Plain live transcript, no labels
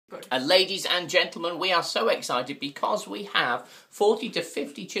And ladies and gentlemen, we are so excited because we have 40 to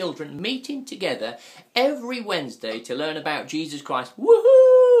 50 children meeting together every Wednesday to learn about Jesus Christ.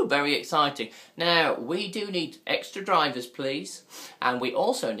 Woohoo! Very exciting. Now, we do need extra drivers, please. And we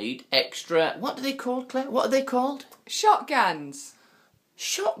also need extra... What are they called, Claire? What are they called? Shotguns.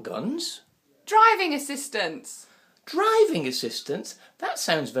 Shotguns? Driving assistants. Driving assistants? That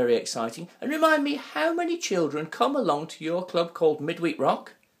sounds very exciting. And remind me, how many children come along to your club called Midweek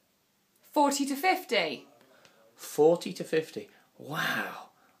Rock? 40 to 50. 40 to 50. Wow.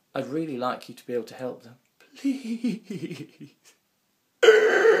 I'd really like you to be able to help them. Please.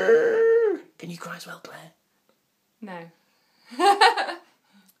 Can you cry as well, Claire? No.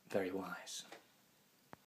 Very wise.